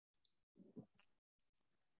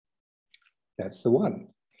That's the one.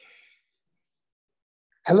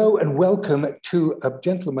 Hello and welcome to a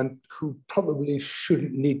gentleman who probably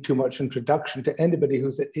shouldn't need too much introduction to anybody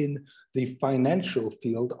who's in the financial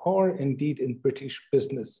field or indeed in British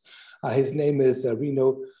business. His name is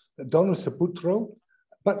Rino Donosepoetro,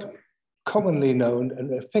 but commonly known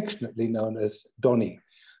and affectionately known as Donny.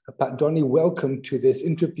 But Donny, welcome to this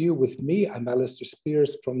interview with me. I'm Alistair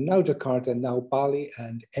Speirs from now Jakarta, now Bali,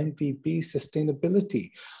 and MVB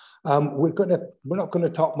Sustainability. We're not going to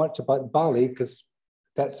talk much about Bali because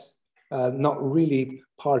that's not really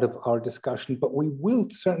part of our discussion, but we will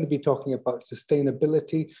certainly be talking about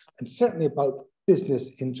sustainability and certainly about business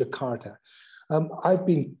in Jakarta. I've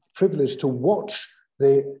been privileged to watch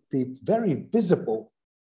the very visible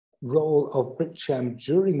role of BritCham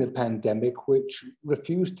during the pandemic, which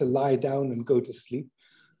refused to lie down and go to sleep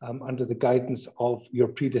under the guidance of your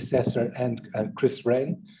predecessor and Chris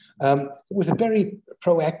Wren. It was a very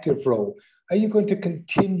proactive role. Are you going to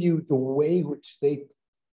continue the way which they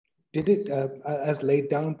did it as laid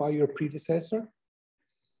down by your predecessor?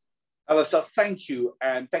 Alistair, thank you.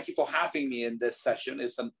 And thank you for having me in this session.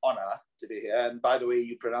 It's an honor to be here. And by the way,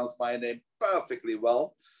 you pronounce my name perfectly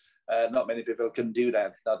well. Not many people can do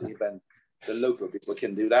that. Not even the local people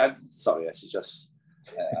can do that. Sorry, I should just,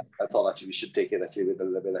 I thought actually we should take it actually with a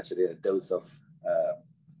little bit, actually a dose of,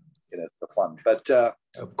 the fun. But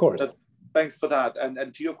of course. But thanks for that.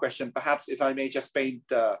 And to your question, perhaps if I may just paint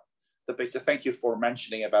the picture, thank you for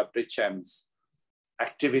mentioning about BritCham's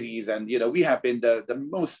activities. And, we have been the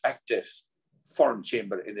most active foreign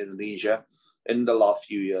chamber in Indonesia in the last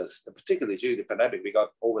few years, particularly during the pandemic. We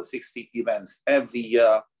got over 60 events every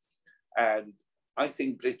year. And I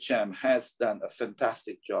think BritCham has done a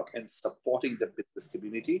fantastic job in supporting the business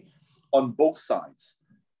community on both sides,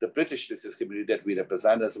 the British business community that we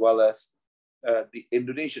represent, as well as the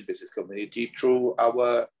Indonesian business community through a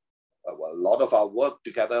lot of our work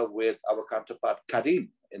together with our counterpart Kadin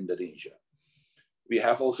Indonesia. We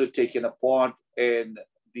have also taken a part in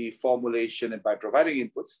the formulation and by providing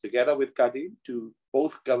inputs together with Kadin to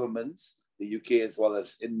both governments, the UK as well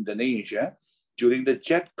as Indonesia, during the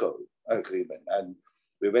JETCO agreement. And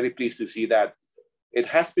we're very pleased to see that it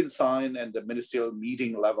has been signed and the ministerial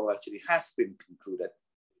meeting level actually has been concluded.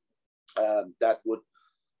 That would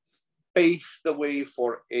pave the way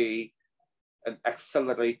for an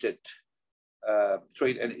accelerated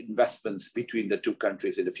trade and investments between the two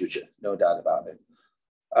countries in the future, no doubt about it.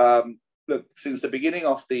 Look, since the beginning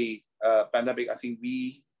of the pandemic, I think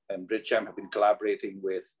we and BritCham have been collaborating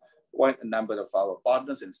with quite a number of our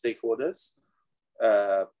partners and stakeholders.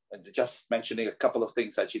 And just mentioning a couple of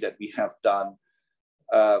things actually that we have done.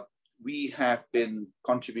 We have been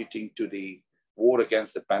contributing to the war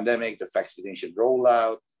against the pandemic, the vaccination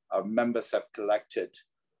rollout. Our members have collected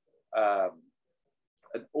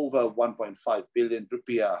over 1.5 billion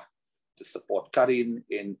rupiah to support Kadin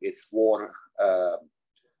in its war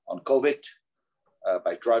on COVID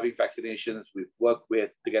by driving vaccinations. We've worked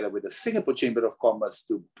together with the Singapore Chamber of Commerce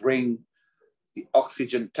to bring the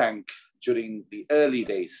oxygen tank during the early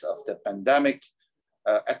days of the pandemic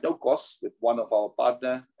at no cost with one of our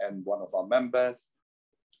partners and one of our members.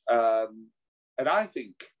 And I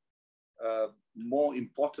think more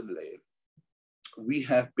importantly, we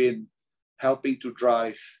have been helping to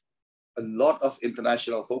drive a lot of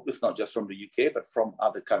international focus, not just from the UK, but from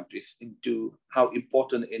other countries into how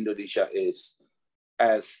important Indonesia is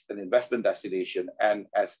as an investment destination and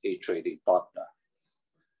as a trading partner.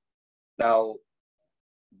 Now,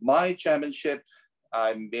 my chairmanship,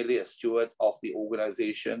 I'm merely a steward of the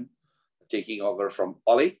organization, taking over from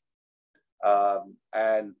Ollie.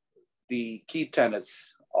 And the key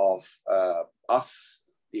tenets of us,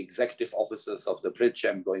 the executive officers of the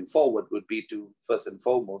BritCham going forward would be to, first and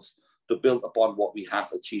foremost, to build upon what we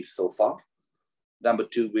have achieved so far. Number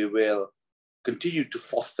two, we will continue to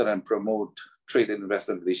foster and promote trade and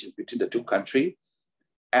investment relations between the two countries.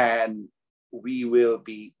 And we will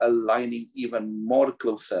be aligning even more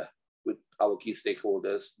closer with our key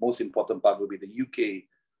stakeholders. Most important part will be the UK,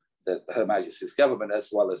 Her Majesty's government,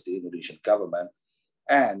 as well as the Indonesian government,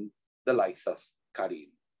 and the likes of Kadin.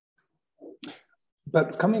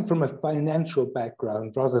 But coming from a financial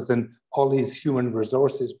background rather than Ollie's human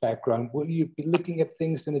resources background, will you be looking at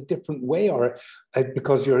things in a different way, or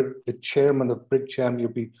because you're the chairman of BritCham,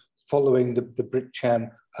 you'll be following the BritCham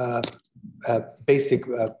basic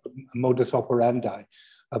modus operandi?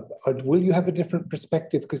 Will you have a different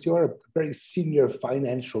perspective because you're a very senior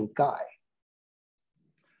financial guy?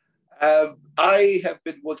 I have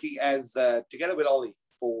been working as together with Ollie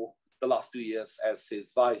for the last 2 years as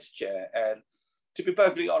his vice chair, and to be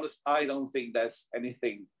perfectly honest, I don't think there's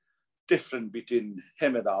anything different between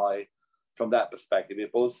him and I from that perspective. We're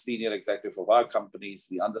both senior executive of our companies.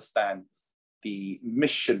 We understand the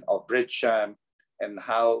mission of Bridgecham and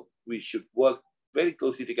how we should work very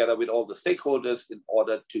closely together with all the stakeholders in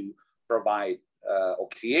order to provide or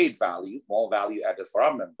create value, more value added for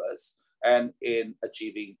our members, and in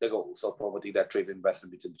achieving the goals of promoting that trade and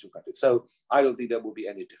investment between the two countries. So I don't think that will be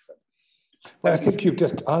any different. Well, I think you've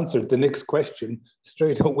just answered the next question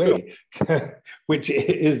straight away, which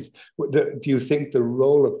is, do you think the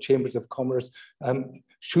role of chambers of commerce,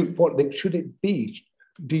 should it be?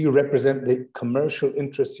 Do you represent the commercial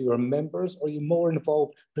interests of your members, or are you more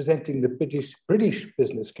involved presenting the British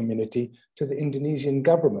business community to the Indonesian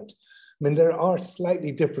government? I mean, there are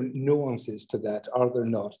slightly different nuances to that, are there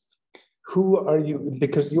not? Who are you?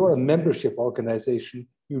 Because you're a membership organization,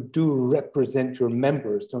 you do represent your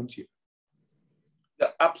members, don't you?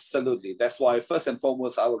 Yeah, absolutely. That's why first and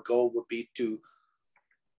foremost, our goal would be to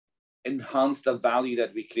enhance the value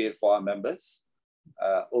that we create for our members,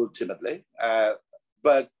 ultimately.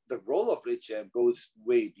 But the role of Bridgecham goes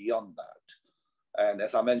way beyond that. And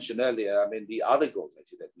as I mentioned earlier, I mean, the other goals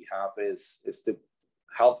actually that we have is to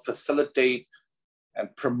help facilitate and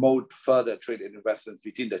promote further trade and investments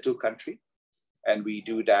between the two countries. And we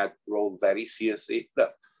do that role very seriously.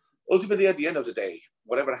 But ultimately, at the end of the day,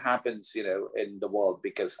 whatever happens, you know, in the world,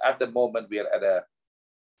 because at the moment we are at a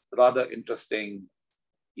rather interesting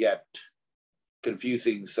yet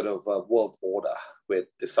confusing sort of world order with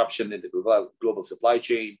disruption in the global supply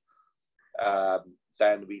chain.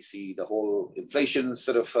 Then we see the whole inflation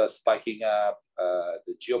sort of spiking up,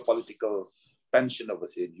 the geopolitical tension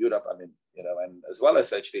obviously in Europe, I mean, you know, and as well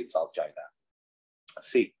as actually in South China.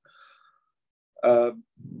 See,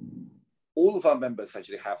 all of our members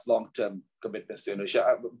actually have long-term commitments to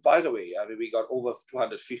Indonesia. By the way, I mean, we got over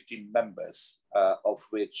 250 members, of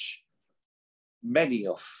which many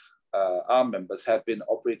of our members have been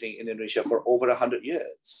operating in Indonesia for over 100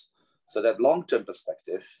 years. So that long-term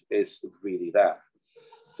perspective is really there.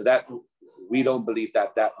 So that we don't believe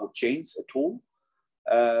that that will change at all.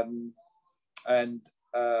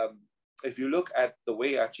 If you look at the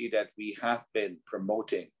way actually that we have been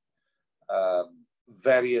promoting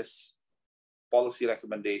various policy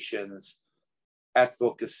recommendations,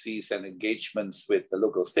 advocacies, and engagements with the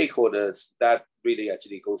local stakeholders, that really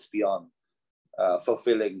actually goes beyond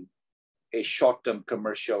fulfilling a short-term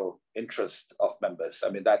commercial interest of members.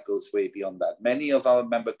 I mean, that goes way beyond that. Many of our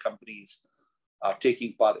member companies are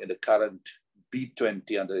taking part in the current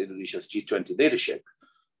B20 under Indonesia's G20 leadership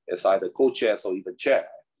as either co-chairs or even chair,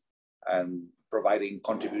 and providing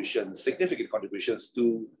contributions, significant contributions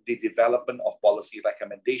to the development of policy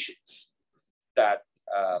recommendations that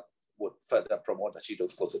would further promote actually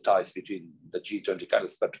those closer ties between the G20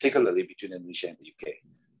 countries, but particularly between Indonesia and the UK.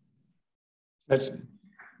 That's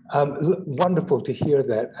wonderful to hear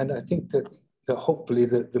that. And I think that hopefully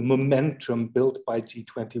the momentum built by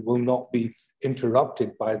G20 will not be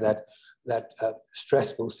interrupted by that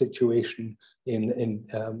stressful situation in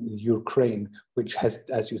Ukraine, which has,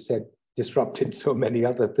 as you said, disrupted so many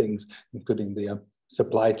other things, including the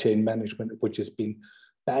supply chain management, which has been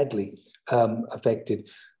badly affected.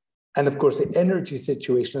 And of course, the energy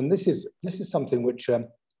situation. And this is something which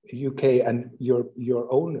the UK and your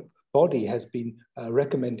own body has been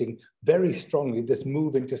recommending very strongly, this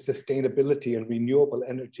move into sustainability and renewable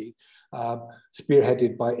energy,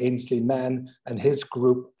 spearheaded by Ainsley Mann and his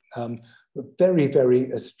group. Very, very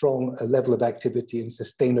strong level of activity in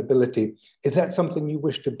sustainability. Is that something you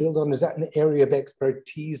wish to build on? Is that an area of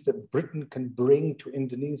expertise that Britain can bring to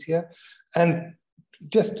Indonesia? And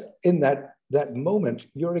just in that moment,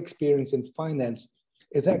 your experience in finance,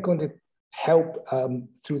 is that going to help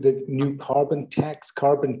through the new carbon tax,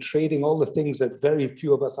 carbon trading, all the things that very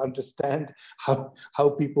few of us understand, how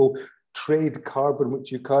people trade carbon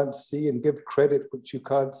which you can't see and give credit which you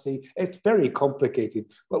can't see? It's very complicated.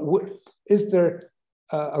 But is there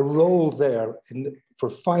a role there for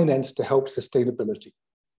finance to help sustainability?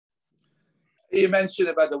 You mentioned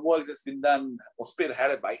about the work that's been done or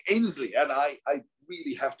spearheaded by Ainsley, and I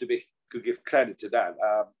really have to give credit to that.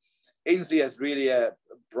 Ainsley has really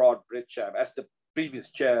brought Bridgecham as the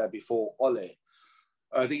previous chair before Ole.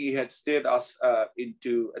 I think he had steered us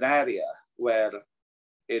into an area where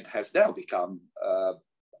it has now become,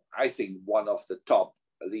 I think, one of the top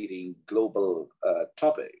leading global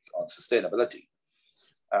topic on sustainability.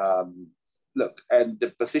 Look, and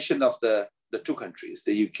the position of the two countries,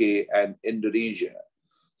 the UK and Indonesia,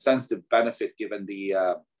 stands to benefit given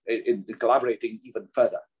in collaborating even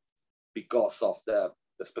further because of the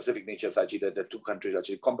specific natures actually that the two countries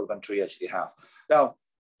actually complementary actually have. Now,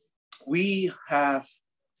 we have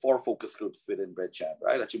 4 focus groups within BridgeM,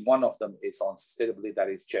 right? Actually, one of them is on sustainability that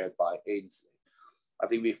is chaired by Ainsley. I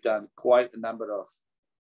think we've done quite a number of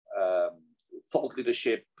thought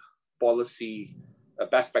leadership, policy,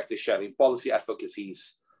 best practice sharing, policy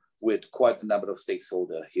advocacies with quite a number of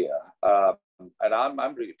stakeholders here. And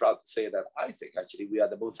I'm really proud to say that I think actually we are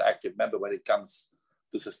the most active member when it comes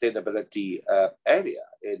to sustainability area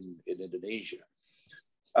in Indonesia.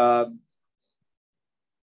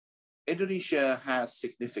 Indonesia has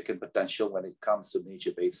significant potential when it comes to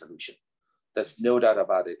nature-based solution. There's no doubt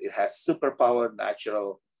about it. It has superpower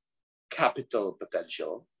natural capital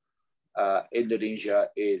potential. Indonesia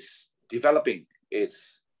is developing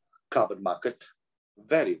its carbon market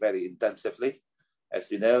very, very intensively.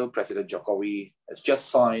 As you know, President Jokowi has just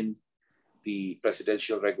signed the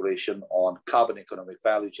presidential regulation on carbon economic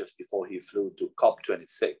value just before he flew to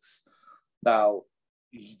COP26. Now,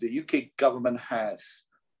 the UK government has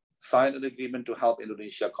signed an agreement to help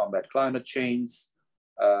Indonesia combat climate change.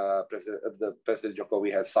 President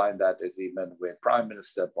Jokowi has signed that agreement with Prime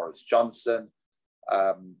Minister Boris Johnson.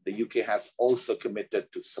 The UK has also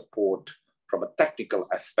committed to support from a technical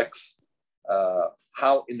aspects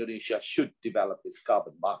how Indonesia should develop its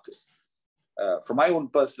carbon market. From my own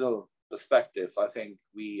personal perspective, I think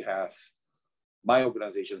my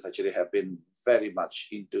organizations actually have been very much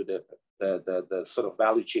into the sort of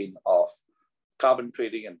value chain of carbon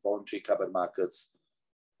trading and voluntary carbon markets.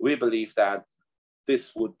 We believe that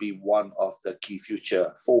this would be one of the key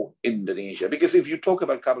future for Indonesia. Because if you talk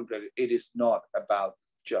about carbon credit, it is not about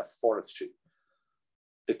just forestry.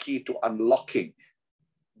 The key to unlocking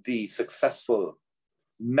the successful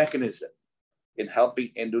mechanism in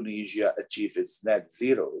helping Indonesia achieve its net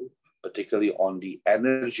zero, particularly on the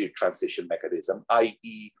energy transition mechanism,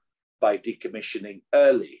 i.e. by decommissioning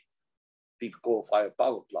early the coal-fired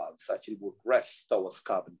power plants, actually would rest towards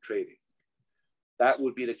carbon trading. That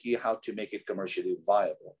would be the key, how to make it commercially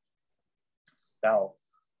viable. Now,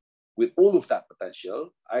 with all of that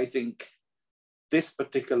potential, I think this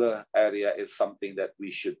particular area is something that we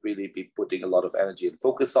should really be putting a lot of energy and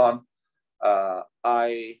focus on.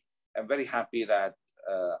 I am very happy that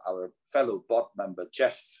our fellow board member,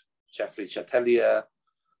 Jeffrey Chatelier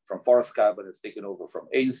from Forest Carbon has taken over from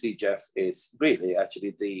Ainsley. Jeff is really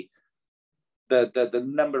actually the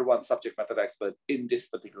number one subject matter expert in this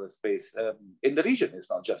particular space in the region. It's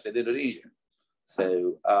not just in Indonesia.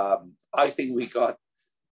 So I think we got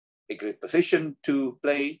a great position to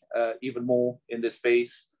play even more in this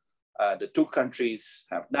space. The two countries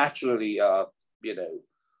have naturally,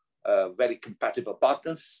 very compatible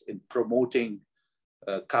partners in promoting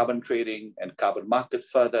carbon trading and carbon markets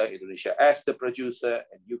further. Indonesia as the producer,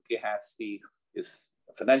 and UK has its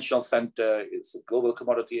financial center, its global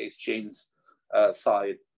commodity exchange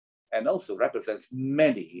side, and also represents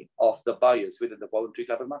many of the buyers within the voluntary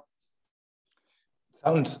carbon markets.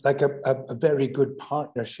 Sounds like a very good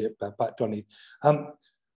partnership, Donny.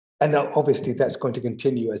 And obviously that's going to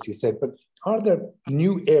continue, as you said, but are there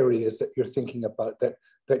new areas that you're thinking about that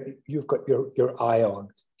you've got your eye on?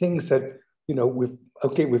 Things that,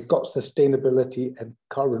 we've got sustainability and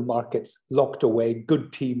carbon markets locked away,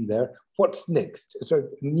 good team there. What's next? Is there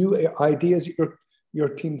new ideas your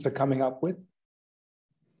teams are coming up with?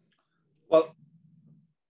 Well,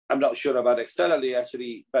 I'm not sure about externally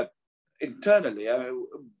actually, but internally,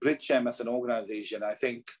 BridgeM as an organization, I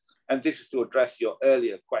think, and this is to address your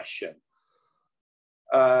earlier question,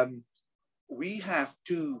 we have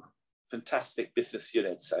two fantastic business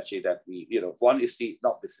units actually that we, one is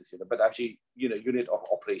not business unit, but actually, unit of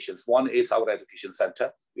operations. One is our education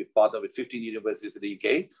center. We've partnered with 15 universities in the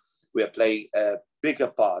UK. We are playing a bigger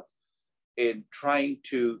part in trying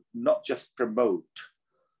to not just promote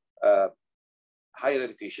higher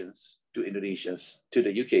educations to Indonesians, to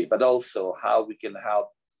the UK, but also how we can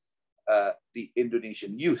help the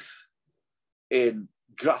Indonesian youth in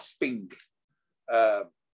grasping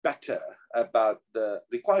better about the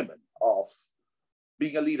requirement of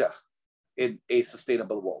being a leader in a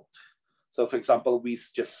sustainable world. So for example, we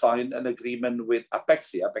just signed an agreement with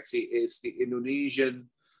APEXI. APEXI is the Indonesian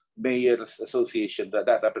Mayors Association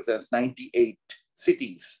that represents 98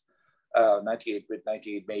 cities, 98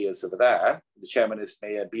 mayors over there. The chairman is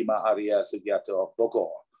Mayor Bima Arya Sugiarto of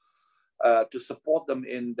Bogor, to support them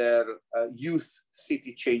in their youth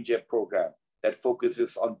city changer program that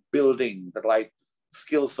focuses on building the right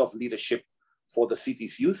skills of leadership for the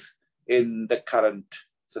city's youth in the current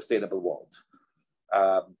sustainable world.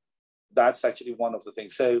 That's actually one of the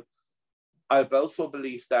things. So I also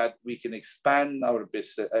believe that we can expand our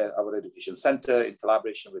education center in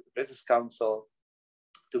collaboration with the British Council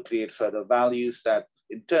to create further values that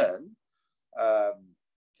in turn,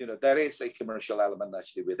 there is a commercial element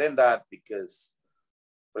actually within that because,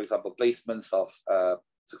 for example,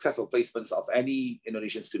 successful placements of any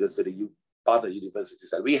Indonesian students to the partner universities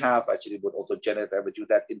that we have actually would also generate revenue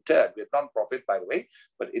that in turn, we're non-profit by the way,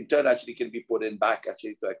 but in turn actually can be put in back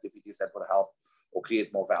actually to activities that would help or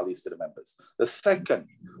create more values to the members. The second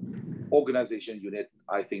organization unit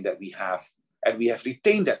I think that we have, and we have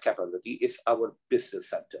retained that capability, is our business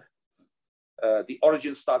center. The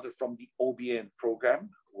origin started from the OBN program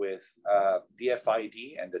with the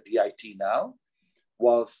FID and the DIT now.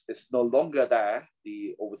 Whilst it's no longer there,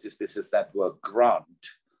 the Overseas Business Network grant,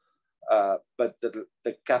 but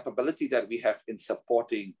the capability that we have in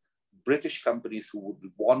supporting British companies who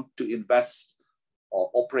would want to invest or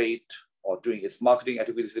operate or doing its marketing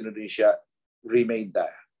activities in Indonesia remain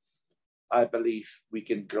there. I believe we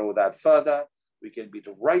can grow that further. We can be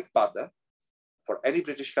the right partner for any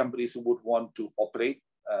British companies who would want to operate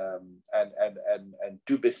and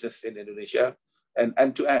do business in Indonesia and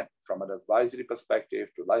end to end, from an advisory perspective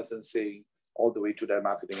to licensing, all the way to their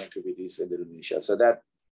marketing activities in Indonesia. So that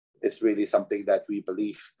is really something that we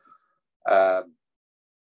believe the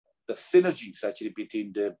synergies actually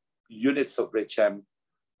between the units of Bridgeham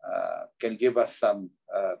can give us some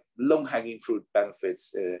low-hanging fruit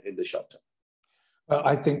benefits in the short term. Well,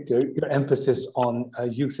 I think your emphasis on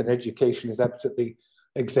youth and education is absolutely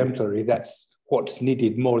exemplary. That's what's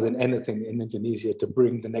needed more than anything in Indonesia to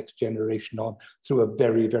bring the next generation on through a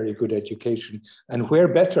very, very good education. And where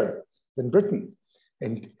better than Britain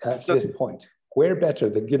at this point? Where better?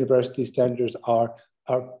 The university standards are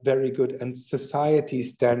very good, and society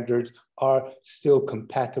standards are still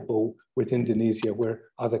compatible with Indonesia, where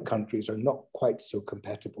other countries are not quite so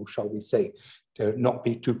compatible, shall we say, to not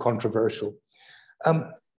be too controversial.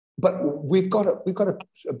 But we've got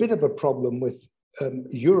a bit of a problem with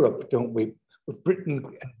Europe, don't we? With Britain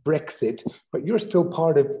and Brexit, but you're still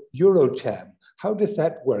part of Eurocham. How does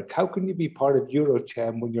that work? How can you be part of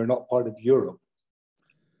Eurocham when you're not part of Europe?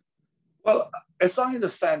 Well, as I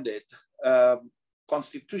understand it,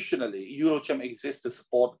 constitutionally, Eurocham exists to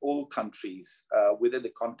support all countries within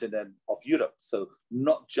the continent of Europe. So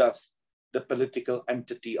not just the political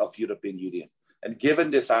entity of European Union. And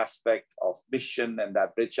given this aspect of mission and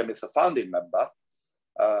that Bridgeham is a founding member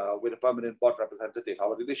with a permanent board representative,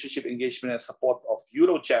 our relationship, engagement, and support of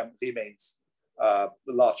Eurocham remains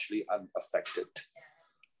largely unaffected.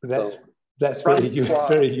 That's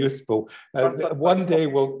very useful. One day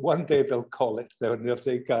they'll call it though, and they'll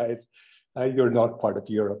say, guys, you're not part of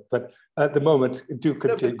Europe. But at the moment, do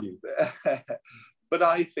continue. But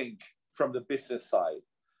I think from the business side,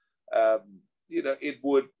 it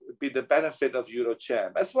would be the benefit of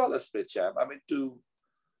Eurocham as well as Bridgeham, to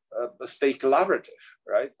stay collaborative,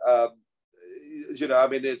 right?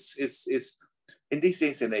 It's in these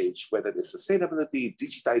days and age, whether it's sustainability,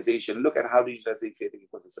 digitization, look at how these are creating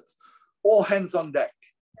ecosystems. All hands on deck,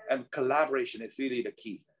 and collaboration is really the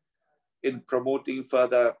key in promoting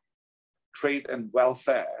further trade and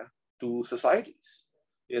welfare to societies.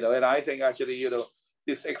 And I think actually,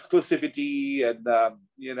 this exclusivity and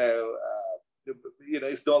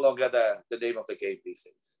it's no longer the name of the game these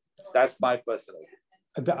days. That's my personal view.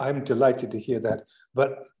 I'm delighted to hear that.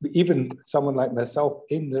 But even someone like myself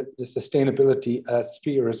in the sustainability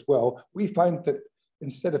sphere as well, we find that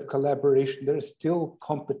instead of collaboration, there is still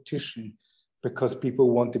competition because people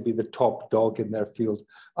want to be the top dog in their field,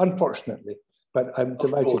 unfortunately. But I'm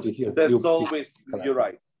delighted to hear that. There's always, you're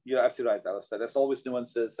right. You're absolutely right, Alistair. There's always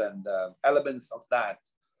nuances and elements of that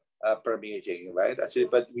permeating, right? Actually,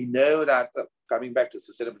 but we know that coming back to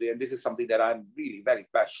sustainability, and this is something that I'm really very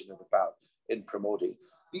passionate about in promoting,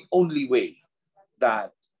 the only way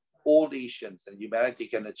that all nations and humanity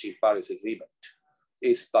can achieve Paris Agreement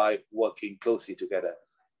is by working closely together.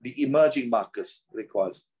 The emerging markets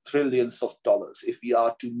requires trillions of dollars if we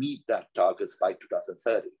are to meet that targets by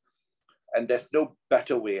 2030. And there's no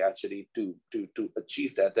better way actually to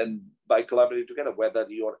achieve that than by collaborating together, whether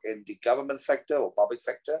you're in the government sector or public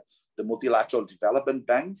sector, the multilateral development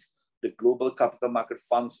banks, the global capital market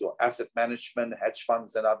funds, your asset management, hedge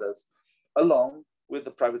funds and others, along with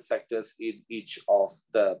the private sectors in each of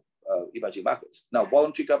the emerging markets. Now,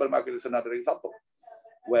 voluntary carbon market is another example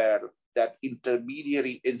where that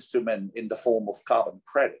intermediary instrument in the form of carbon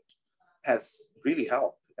credit has really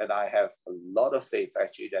helped. And I have a lot of faith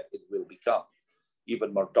actually that it will become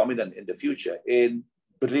even more dominant in the future in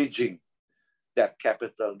bridging that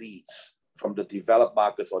capital needs from the developed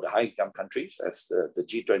markets or the high income countries, as the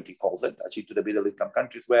G20 calls it, actually to the middle income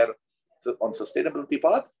countries, where on sustainability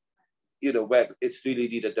part, where it's really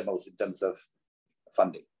needed the most in terms of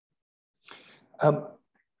funding.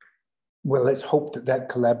 Well, let's hope that that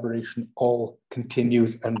collaboration all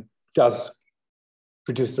continues and does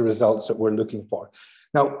produce the results that we're looking for.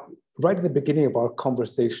 Now, right at the beginning of our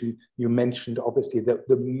conversation, you mentioned obviously that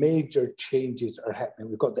the major changes are happening.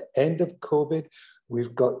 We've got the end of COVID.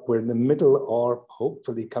 We're in the middle or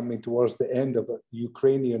hopefully coming towards the end of a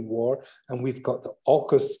Ukrainian war. And we've got the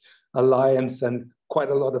AUKUS alliance and quite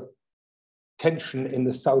a lot of tension in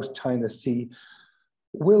the South China Sea.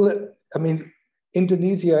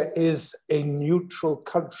 Indonesia is a neutral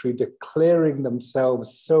country declaring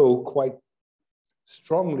themselves so quite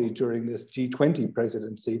strongly during this G20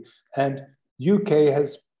 presidency, and UK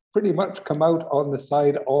has pretty much come out on the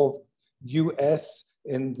side of US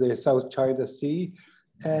in the South China Sea,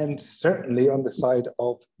 and certainly on the side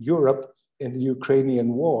of Europe in the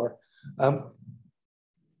Ukrainian war.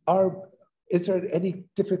 Is there any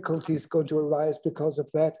difficulties going to arise because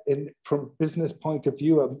of that? From a business point of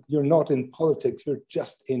view, you're not in politics, you're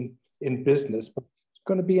just in business, but is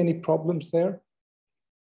going to be any problems there?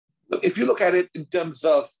 If you look at it in terms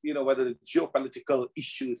of, whether the geopolitical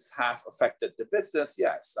issues have affected the business,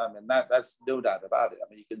 yes. I mean, that's no doubt about it. I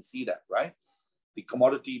mean, you can see that, right? The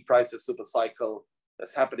commodity prices super cycle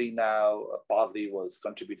that's happening now partly was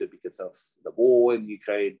contributed because of the war in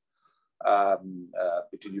Ukraine,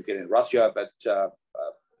 between Ukraine and Russia, but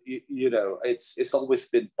it's always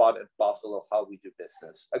been part and parcel of how we do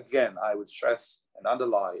business. Again, I would stress and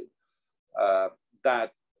underline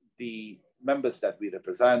that the members that we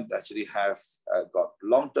represent actually have got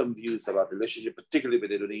long-term views about the relationship, particularly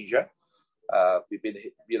with Indonesia. We've been,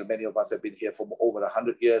 many of us have been here for over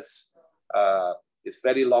 100 years. It's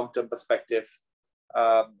very long-term perspective.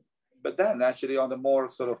 But then actually on a more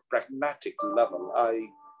sort of pragmatic level,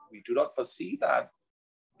 we do not foresee that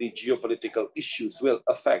the geopolitical issues will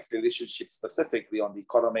affect relationships specifically on the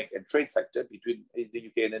economic and trade sector between the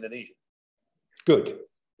UK and Indonesia. Good.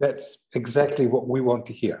 That's exactly what we want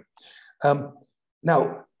to hear.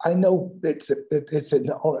 Now, I know it's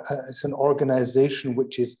an organization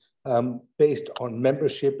which is based on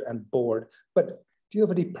membership and board, but do you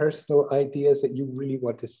have any personal ideas that you really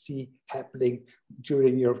want to see happening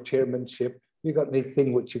during your chairmanship? You got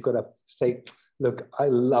anything which you've got to say, look, I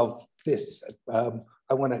love this.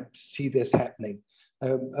 I want to see this happening.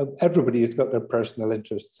 Everybody has got their personal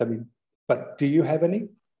interests. I mean, but do you have any?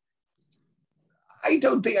 I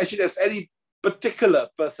don't think actually there's any particular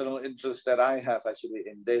personal interest that I have actually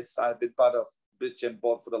in this. I've been part of Bridgem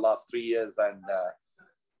board for the last 3 years, and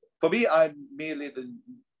for me, I'm merely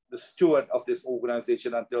the steward of this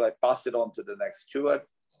organization until I pass it on to the next steward.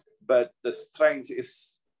 But the strength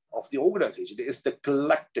is of the organization is the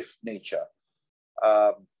collective nature.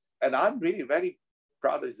 And I'm really very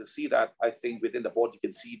proud to see that. I think within the board, you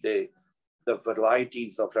can see the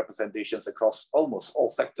varieties of representations across almost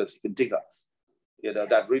all sectors you can think of.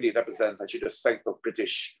 That really represents actually the strength of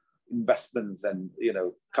British investments and,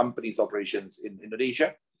 companies' operations in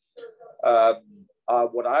Indonesia.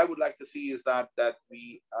 What I would like to see is that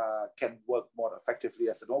we can work more effectively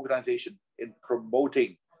as an organization in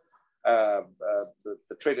promoting the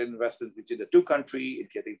trade and investments between the two countries, in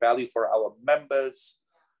getting value for our members,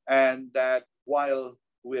 and that while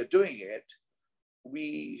we're doing it,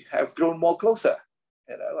 we have grown more closer.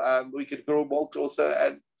 We could grow more closer,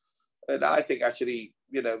 and I think actually,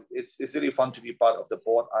 it's really fun to be part of the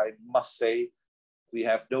board. I must say, we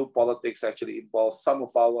have no politics actually involved. Some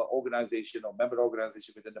of our organization or member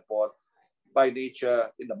organization within the board, by nature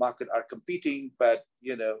in the market, are competing, but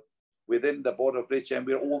within the board of Bridgem,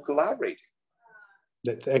 we're all collaborating.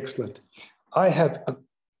 That's excellent. I have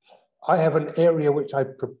an area which I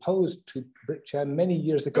proposed to Bridgem many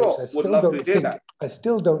years ago. Sure, I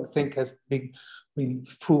still don't think has been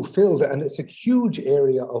fulfilled, and it's a huge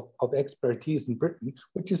area of expertise in Britain,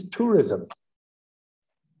 which is tourism.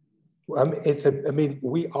 Britain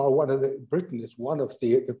is one of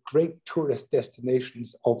the great tourist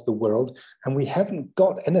destinations of the world, and we haven't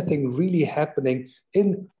got anything really happening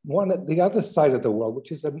in the other side of the world,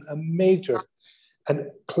 which is a major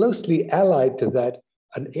and closely allied to that,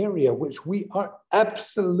 an area which we are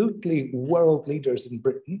absolutely world leaders in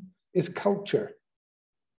Britain, is culture.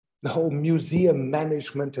 The whole museum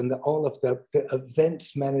management and all of the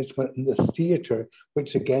events management and the theatre,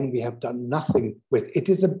 which again, we have done nothing with. It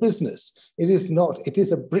is a business. It is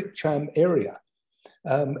a Bridgem area.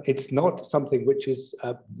 It's not something which is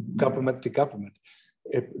government to government.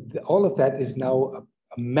 All of that is now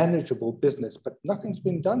a manageable business, but nothing's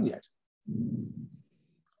been done yet.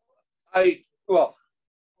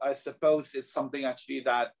 I suppose it's something actually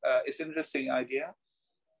that is an interesting idea.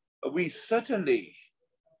 We certainly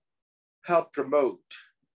help promote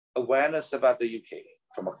awareness about the UK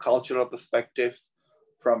from a cultural perspective,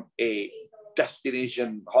 from a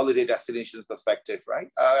holiday destination perspective, right?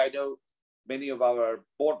 I know many of our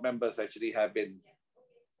board members actually have been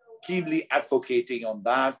keenly advocating on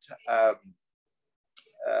that.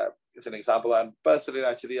 As an example, I'm personally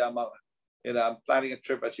actually, I'm planning a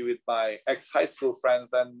trip actually with my ex-high school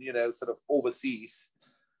friends and, sort of overseas.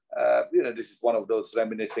 This is one of those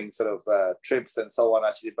reminiscing sort of trips and so on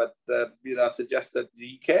actually, but, I suggested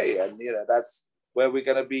the UK, and, that's where we're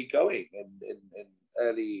going to be going in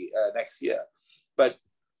early next year. But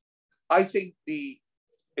I think the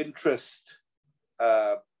interest,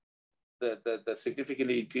 the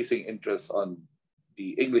significantly increasing interest on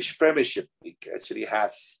the English Premiership League actually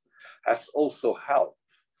has also helped.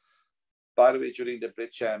 By the way, during the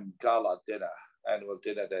Bridgeham Gala annual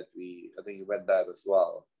dinner that I think you went there as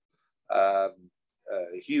well,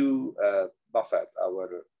 Hugh Buffett,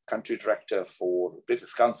 our country director for the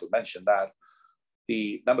British Council, mentioned that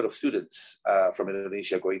the number of students from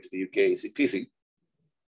Indonesia going to the UK is increasing,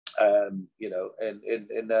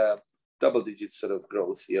 in double-digit sort of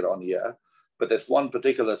growth year on year. But there's one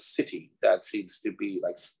particular city that seems to be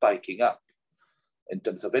like spiking up in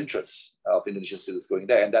terms of interest of Indonesian students going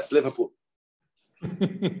there, and that's Liverpool.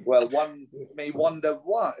 Well, one may wonder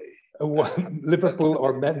why. Liverpool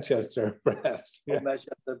or Manchester, perhaps. Or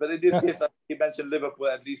Manchester, but in this case, you mentioned Liverpool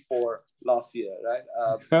at least for last year, right?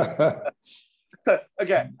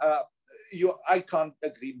 Again, I can't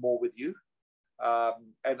agree more with you,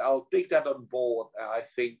 and I'll take that on board. I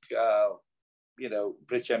think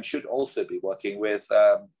Bridgeham should also be working with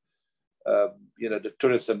the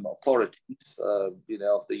tourism authorities of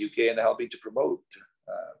the UK and helping to promote.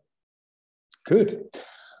 Good.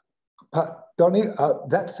 Donny,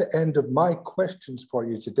 that's the end of my questions for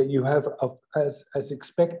you today. You have, as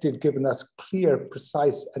expected, given us clear,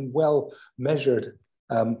 precise, and well-measured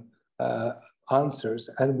answers,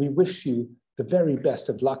 and we wish you the very best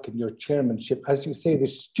of luck in your chairmanship, as you say, the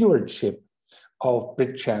stewardship of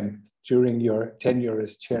Bridgeham during your tenure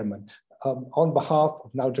as chairman. On behalf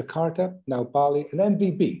of now Jakarta, now Bali, and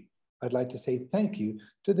MVB, I'd like to say thank you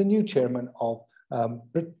to the new chairman of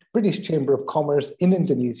British Chamber of Commerce in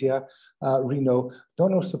Indonesia, Rino,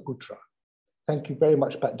 Donosepoetro. Thank you very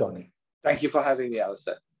much, Pak Donny. Thank you for having me,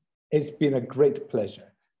 Alistair. It's been a great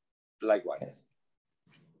pleasure. Likewise.